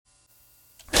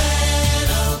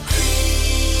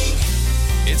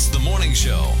Morning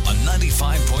Show on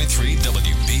 95.3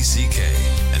 WBCK.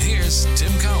 And here's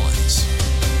Tim Collins.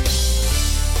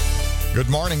 Good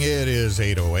morning. It is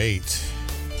 8:08.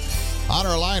 On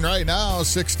our line right now,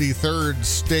 63rd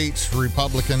State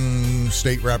Republican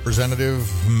State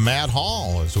Representative Matt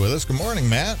Hall is with us. Good morning,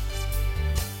 Matt.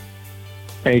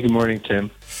 Hey, good morning, Tim.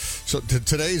 So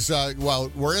today's,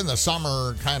 we're in the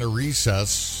summer kind of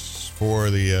recess for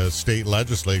the state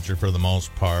legislature for the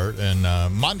most part, and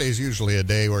Monday's usually a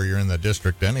day where you're in the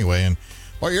district anyway, and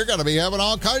well, you're going to be having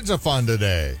all kinds of fun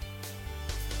today.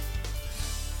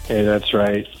 Hey, that's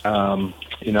right. I'm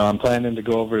planning to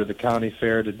go over to the county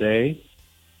fair today.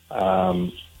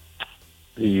 The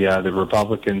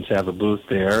Republicans have a booth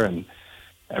there, and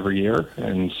every year,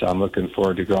 and so I'm looking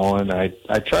forward to going. I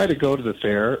try to go to the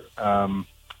fair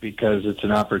because it's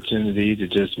an opportunity to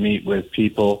just meet with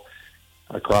people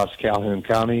across Calhoun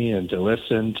County and to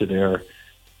listen to their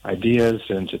ideas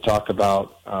and to talk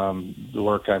about the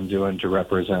work I'm doing to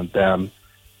represent them.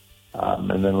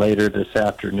 And then later this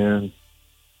afternoon,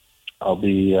 I'll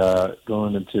be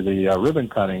going into the ribbon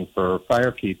cutting for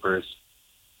firekeepers.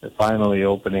 They're finally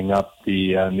opening up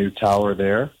the new tower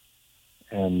there,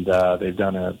 and they've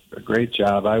done a great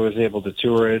job. I was able to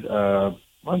tour it a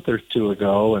month or two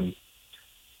ago, and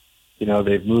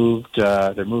they've moved.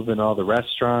 They're moving all the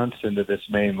restaurants into this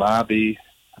main lobby.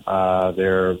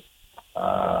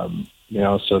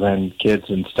 So then kids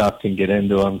and stuff can get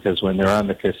into them, because when they're on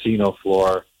the casino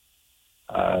floor,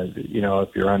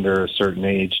 if you're under a certain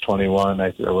age, 21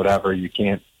 or whatever, you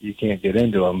can't get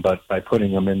into them. But by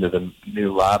putting them into the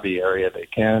new lobby area, they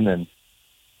can, and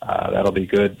that'll be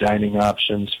good dining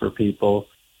options for people.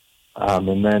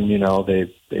 And then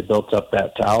they built up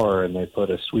that tower and they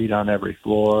put a suite on every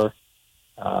floor.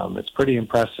 It's pretty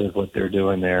impressive what they're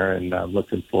doing there, and I'm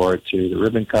looking forward to the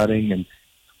ribbon cutting, and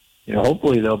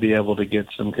hopefully they'll be able to get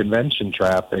some convention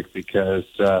traffic, because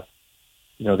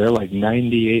they're like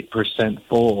 98%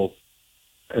 full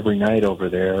every night over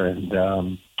there,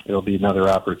 and it'll be another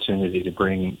opportunity to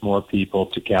bring more people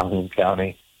to Calhoun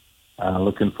County.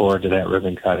 Looking forward to that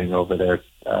ribbon cutting over there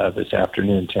this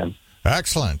afternoon, Tim.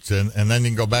 Excellent. And then you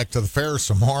can go back to the fair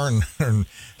some more and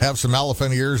have some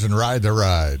elephant ears and ride the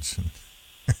rides.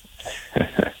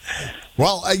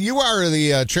 Well, you are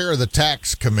the chair of the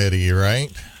tax committee,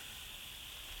 right?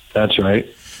 That's right.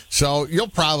 So you'll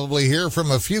probably hear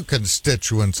from a few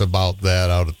constituents about that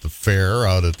out at the fair,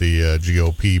 out at the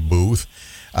GOP booth.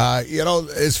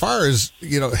 As far as,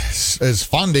 as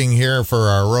funding here for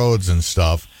our roads and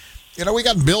stuff, we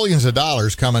got billions of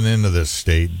dollars coming into this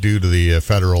state due to the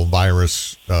federal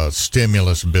virus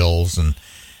stimulus bills, and,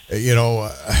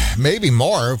 maybe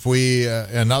more if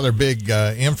another big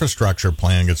infrastructure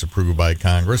plan gets approved by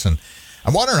Congress. And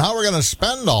I'm wondering how we're going to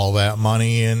spend all that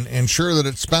money and ensure that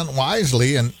it's spent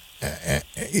wisely. And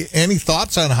any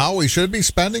thoughts on how we should be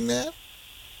spending that?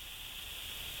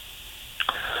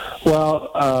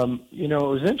 Well, it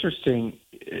was interesting,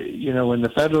 when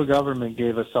the federal government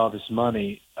gave us all this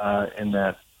money in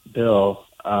that bill,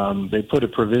 they put a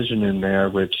provision in there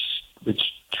which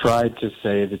tried to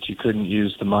say that you couldn't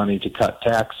use the money to cut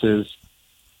taxes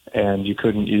and you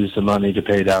couldn't use the money to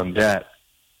pay down debt.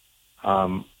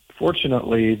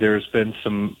 Fortunately, there's been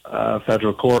some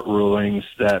federal court rulings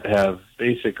that have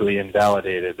basically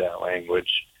invalidated that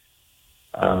language.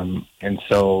 And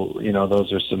so,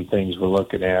 those are some things we're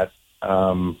looking at.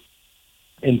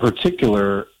 In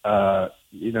particular,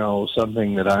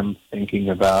 something that I'm thinking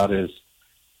about is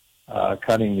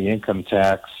cutting the income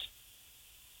tax,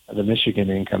 the Michigan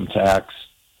income tax.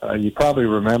 You probably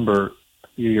remember a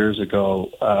few years ago,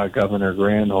 Governor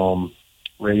Granholm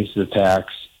raised the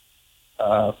tax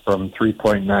from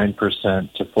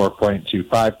 3.9% to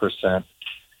 4.25%.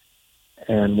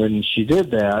 And when she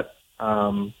did that,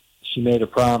 she made a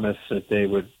promise that they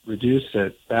would reduce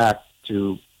it back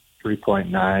to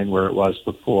 3.9, where it was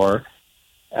before,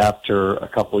 after a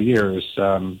couple years.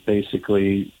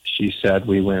 Basically, she said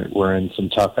we're in some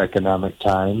tough economic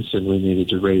times and we needed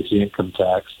to raise the income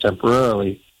tax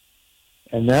temporarily.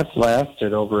 And that's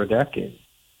lasted over a decade.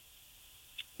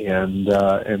 And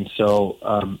so,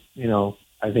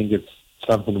 I think it's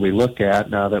something we look at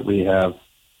now that we have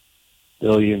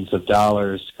billions of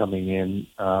dollars coming in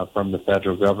from the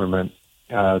federal government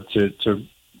to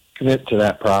commit to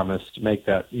that promise, to make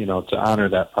that, to honor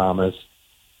that promise,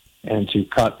 and to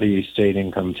cut the state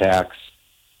income tax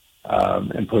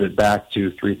and put it back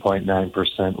to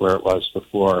 3.9% where it was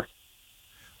before.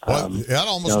 Well, that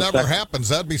almost never happens.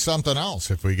 That'd be something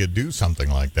else if we could do something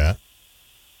like that.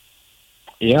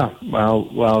 Yeah, well,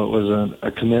 it was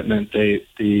a commitment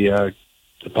the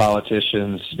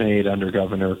politicians made under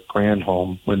Governor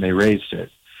Granholm when they raised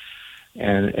it.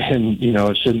 and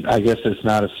it shouldn't. I guess it's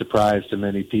not a surprise to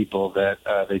many people that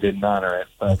they didn't honor it.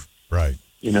 But right,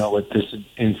 with this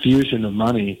infusion of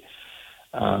money,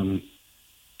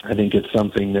 I think it's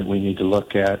something that we need to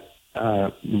look at,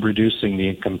 reducing the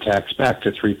income tax back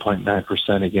to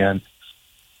 3.9% again.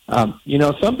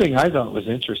 Something I thought was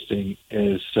interesting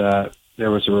is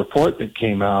there was a report that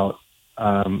came out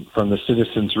from the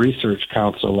Citizens Research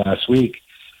Council last week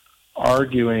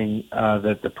arguing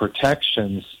that the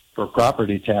protections for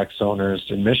property tax owners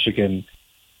in Michigan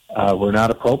were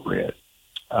not appropriate.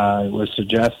 It was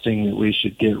suggesting that we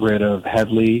should get rid of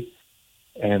Headley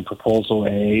and Proposal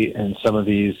A and some of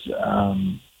these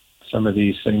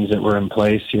things that were in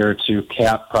place here to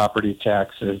cap property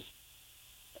taxes,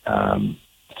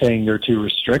 saying they're too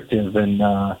restrictive. And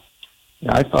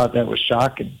I thought that was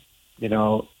shocking,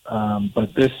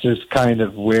 but this is kind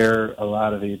of where a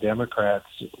lot of the Democrats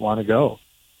want to go.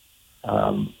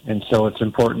 And so it's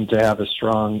important to have a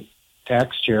strong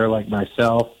tax chair like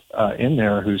myself in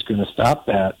there who's going to stop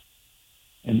that.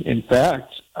 And in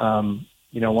fact,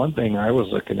 one thing I was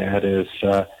looking at is,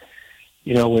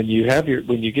 when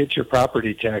you get your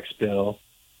property tax bill,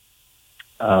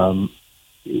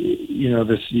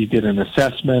 you get an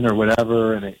assessment or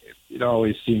whatever, and it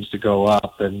always seems to go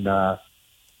up, and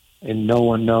no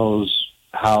one knows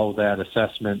how that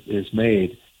assessment is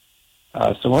made.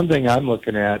 So one thing I'm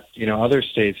looking at, other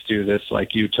states do this,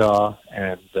 like Utah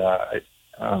and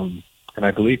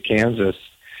I believe Kansas,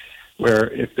 where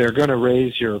if they're going to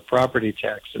raise your property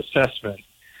tax assessment,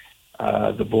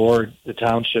 the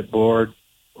township board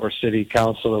or city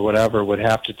council or whatever would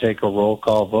have to take a roll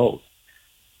call vote.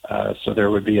 So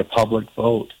there would be a public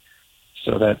vote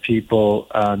so that people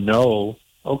know,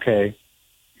 okay,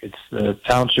 it's the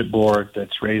township board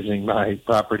that's raising my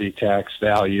property tax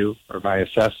value or my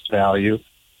assessed value.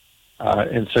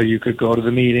 And so you could go to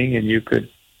the meeting and you could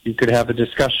have a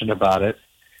discussion about it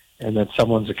and that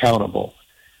someone's accountable.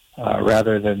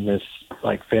 Rather than this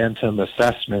like phantom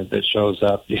assessment that shows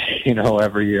up,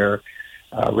 every year,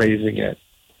 raising it.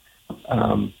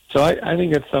 So I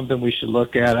think it's something we should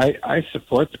look at. I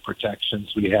support the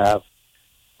protections we have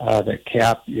that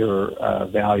cap your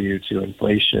value to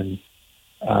inflation.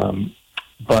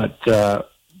 But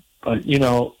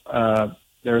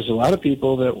there's a lot of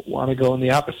people that want to go in the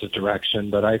opposite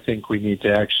direction, but I think we need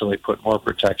to actually put more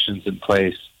protections in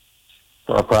place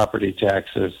for our property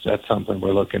taxes. That's something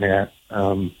we're looking at.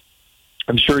 I'm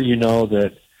sure you know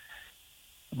that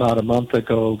about a month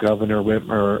ago, Governor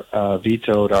Whitmer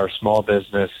vetoed our small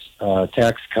business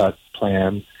tax cut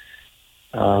plan.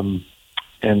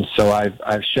 And so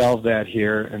I've shelved that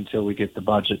here until we get the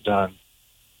budget done.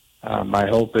 My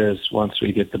hope is once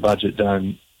we get the budget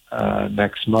done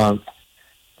next month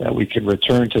that we can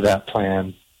return to that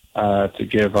plan to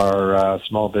give our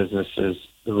small businesses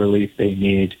the relief they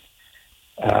need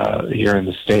here in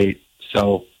the state.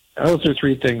 So those are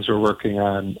three things we're working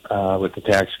on with the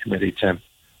tax committee, Tim.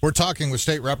 We're talking with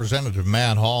State Representative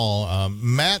Matt Hall.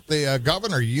 Matt, the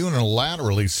governor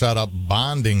unilaterally set up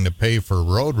bonding to pay for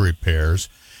road repairs.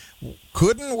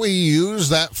 Couldn't we use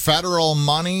that federal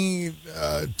money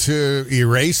to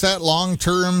erase that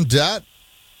long-term debt?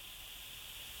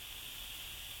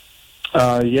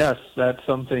 Yes, that's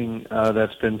something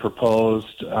that's been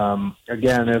proposed.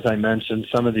 Again, as I mentioned,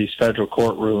 some of these federal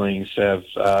court rulings have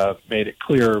made it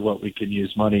clear what we can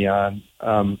use money on.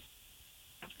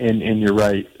 And you're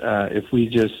right. If we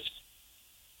just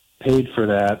paid for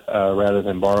that rather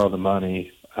than borrow the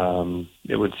money,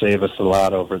 it would save us a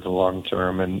lot over the long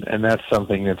term. And that's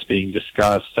something that's being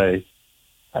discussed. I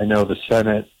know the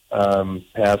Senate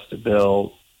passed a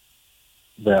bill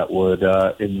that would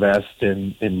invest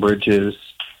in bridges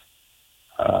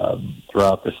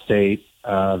throughout the state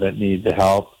that need the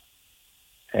help.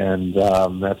 And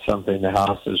that's something the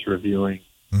House is reviewing.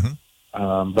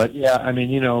 Mm-hmm. But yeah, I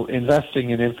mean,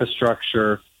 investing in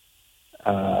infrastructure,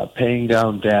 paying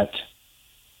down debt,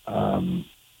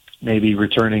 maybe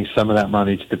returning some of that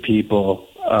money to the people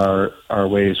are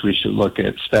ways we should look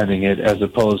at spending it as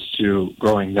opposed to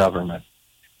growing government.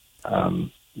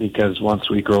 Because once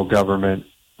we grow government,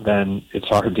 then it's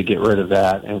hard to get rid of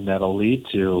that, and that'll lead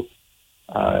to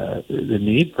the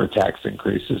need for tax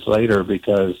increases later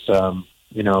because,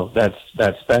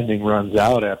 that spending runs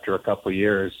out after a couple of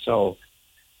years. So,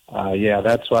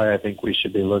 that's why I think we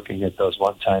should be looking at those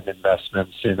one-time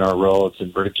investments in our roads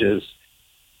and bridges,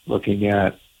 looking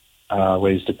at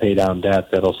ways to pay down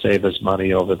debt that'll save us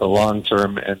money over the long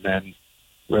term, and then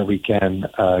where we can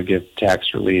give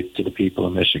tax relief to the people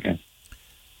of Michigan.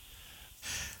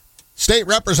 State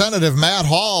Representative Matt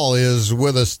Hall is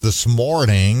with us this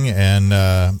morning, and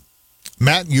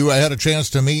Matt, you had a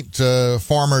chance to meet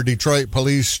former Detroit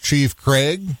Police Chief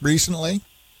Craig recently?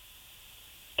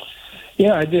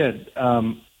 Yeah, I did.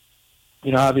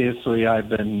 Obviously, I've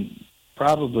been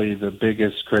probably the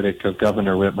biggest critic of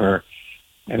Governor Whitmer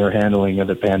and her handling of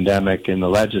the pandemic in the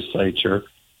legislature.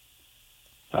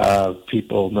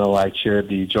 People know I chaired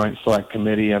the Joint Select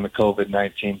Committee on the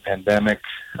COVID-19 pandemic,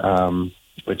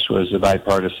 which was a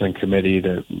bipartisan committee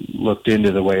that looked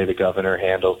into the way the governor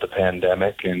handled the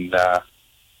pandemic. And there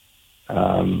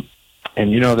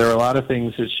are a lot of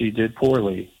things that she did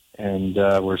poorly, and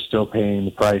we're still paying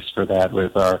the price for that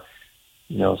with our,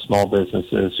 small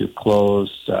businesses who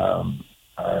closed.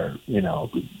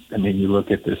 You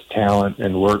look at this talent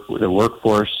and the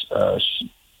workforce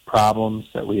problems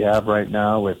that we have right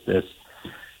now with this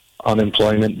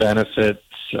unemployment benefits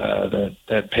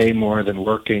that pay more than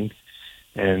working,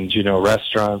 and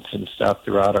restaurants and stuff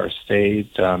throughout our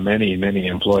state. Many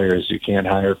employers who can't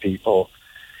hire people,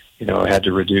 had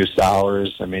to reduce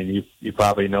hours. I mean, you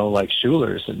probably know, like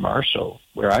Schuler's in Marshall,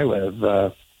 where I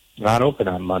live, not open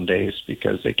on Mondays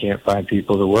because they can't find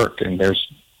people to work, and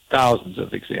there's thousands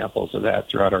of examples of that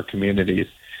throughout our communities.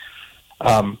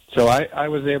 So I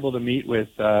was able to meet with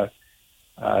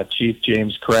Chief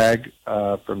James Craig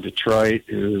from Detroit,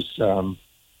 who's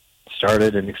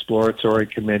started an exploratory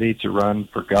committee to run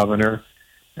for governor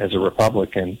as a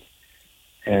Republican.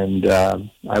 And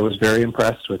I was very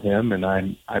impressed with him, and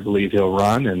I believe he'll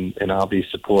run, and I'll be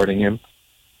supporting him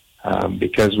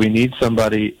because we need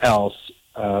somebody else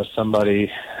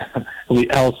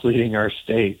leading our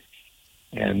state.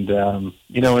 And,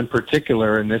 in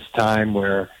particular in this time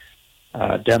where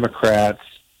Democrats,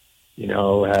 we've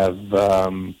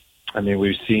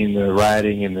seen the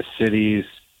rioting in the cities.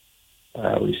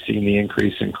 We've seen the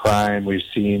increase in crime. We've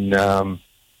seen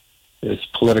this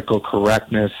political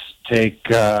correctness take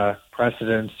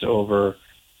precedence over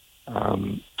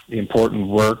the important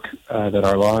work that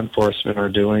our law enforcement are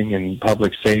doing in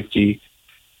public safety.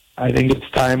 I think it's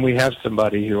time we have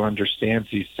somebody who understands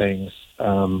these things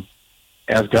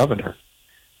as governor.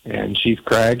 And Chief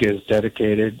Craig has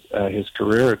dedicated his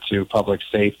career to public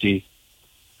safety.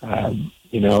 When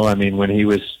he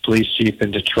was police chief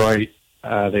in Detroit,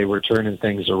 they were turning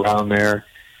things around there.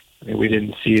 We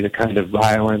didn't see the kind of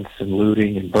violence and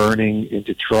looting and burning in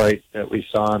Detroit that we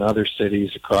saw in other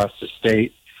cities across the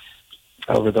state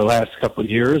over the last couple of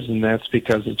years, and that's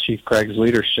because of Chief Craig's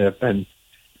leadership. And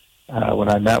when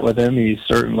I met with him, he's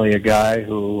certainly a guy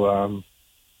who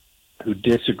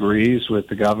disagrees with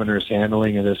the governor's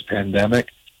handling of this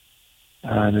pandemic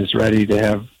and is ready to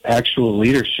have actual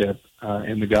leadership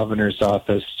in the governor's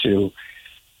office to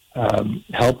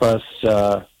help us,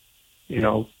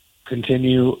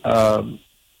 continue the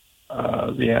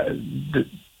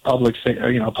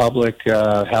public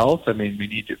health. I mean, we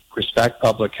need to respect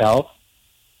public health,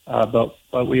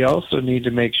 but we also need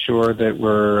to make sure that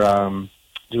we're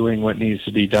doing what needs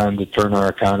to be done to turn our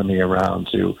economy around,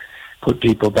 to put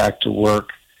people back to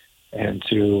work, and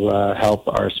to help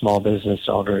our small business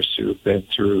owners who've been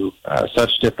through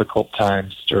such difficult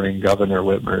times during Governor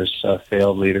Whitmer's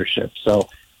failed leadership. So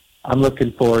I'm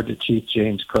looking forward to Chief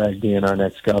James Craig being our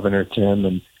next governor, Tim,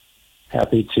 and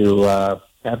happy to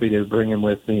bring him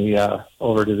with me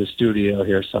over to the studio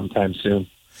here sometime soon.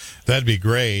 That'd be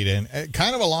great. And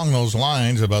kind of along those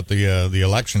lines about the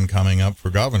election coming up for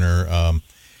governor,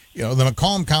 the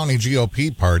Macomb County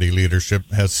GOP party leadership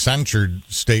has censured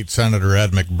State Senator Ed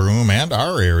McBroom and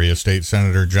our area State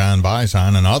Senator John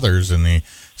Bison and others in the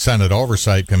Senate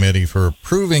Oversight Committee for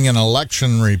approving an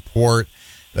election report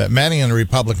that many in the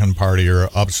Republican Party are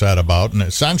upset about, and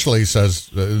essentially says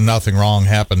nothing wrong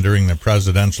happened during the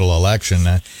presidential election.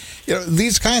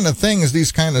 These kind of things,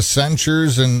 these kind of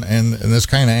censures and this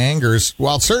kind of anger is,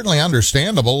 while certainly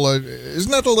understandable,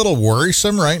 isn't it a little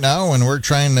worrisome right now when we're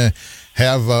trying to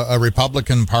have a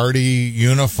Republican Party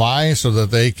unify so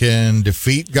that they can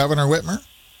defeat Governor Whitmer?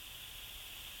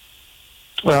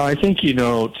 Well, I think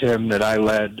Tim, that I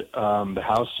led the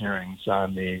House hearings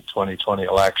on the 2020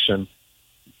 election.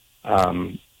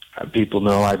 People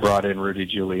know I brought in Rudy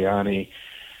Giuliani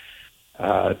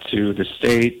to the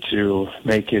state to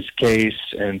make his case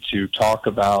and to talk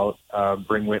about,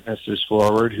 bring witnesses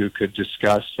forward who could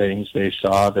discuss things they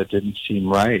saw that didn't seem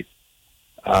right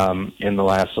in the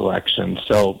last election.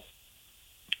 So,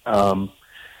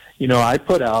 I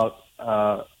put out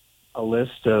a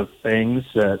list of things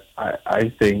that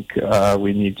I think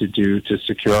we need to do to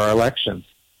secure our elections.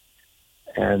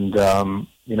 And,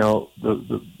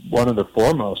 one of the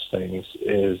foremost things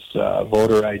is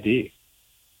voter ID.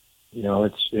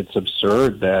 It's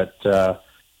absurd that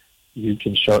you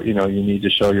can show, you need to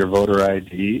show your voter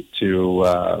ID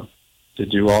to to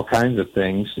do all kinds of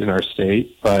things in our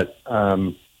state, but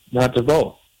not to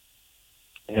vote.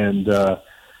 And,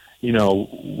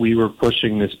 we were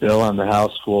pushing this bill on the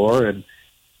House floor, and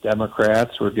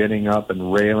Democrats were getting up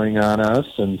and railing on us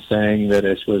and saying that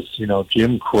it was,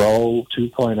 Jim Crow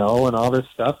 2.0 and all this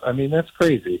stuff. I mean, that's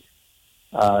crazy.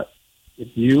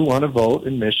 If you want to vote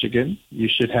in Michigan, you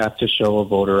should have to show a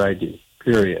voter ID,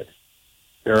 period.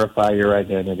 Verify your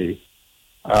identity.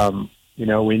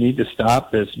 We need to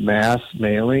stop this mass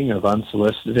mailing of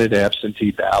unsolicited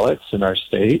absentee ballots in our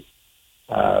state.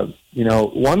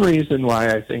 One reason why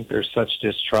I think there's such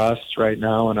distrust right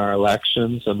now in our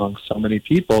elections among so many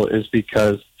people is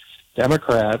because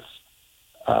Democrats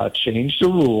changed the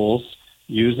rules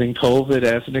using COVID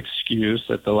as an excuse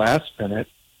at the last minute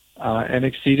and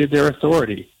exceeded their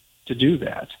authority to do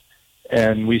that.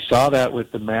 And we saw that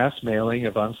with the mass mailing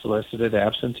of unsolicited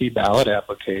absentee ballot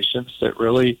applications that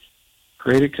really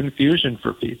created confusion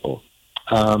for people.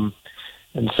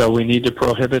 And so we need to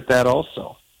prohibit that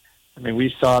also. I mean,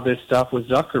 we saw this stuff with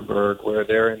Zuckerberg where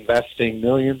they're investing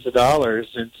millions of dollars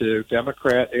into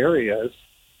Democrat areas,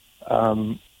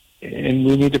 and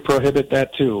we need to prohibit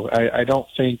that too. I don't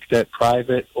think that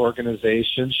private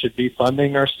organizations should be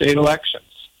funding our state elections.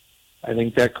 I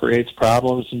think that creates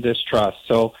problems and distrust.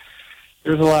 So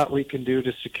there's a lot we can do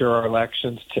to secure our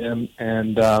elections, Tim,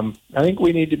 and I think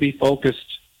we need to be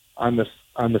focused on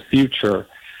the future.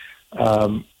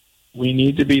 We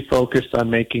need to be focused on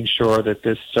making sure that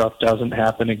this stuff doesn't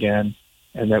happen again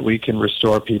and that we can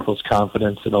restore people's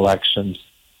confidence in elections.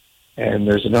 And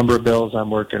there's a number of bills I'm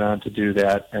working on to do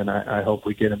that, and I hope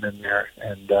we get them in there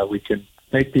and we can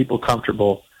make people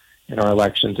comfortable in our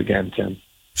elections again, Tim.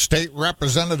 State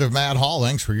Representative Matt Hall,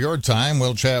 thanks for your time.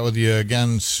 We'll chat with you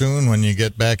again soon when you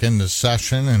get back into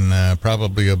session, and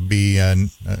probably will be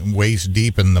waist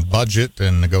deep in the budget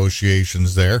and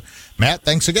negotiations there. Matt,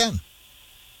 thanks again.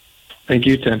 Thank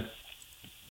you, Tim.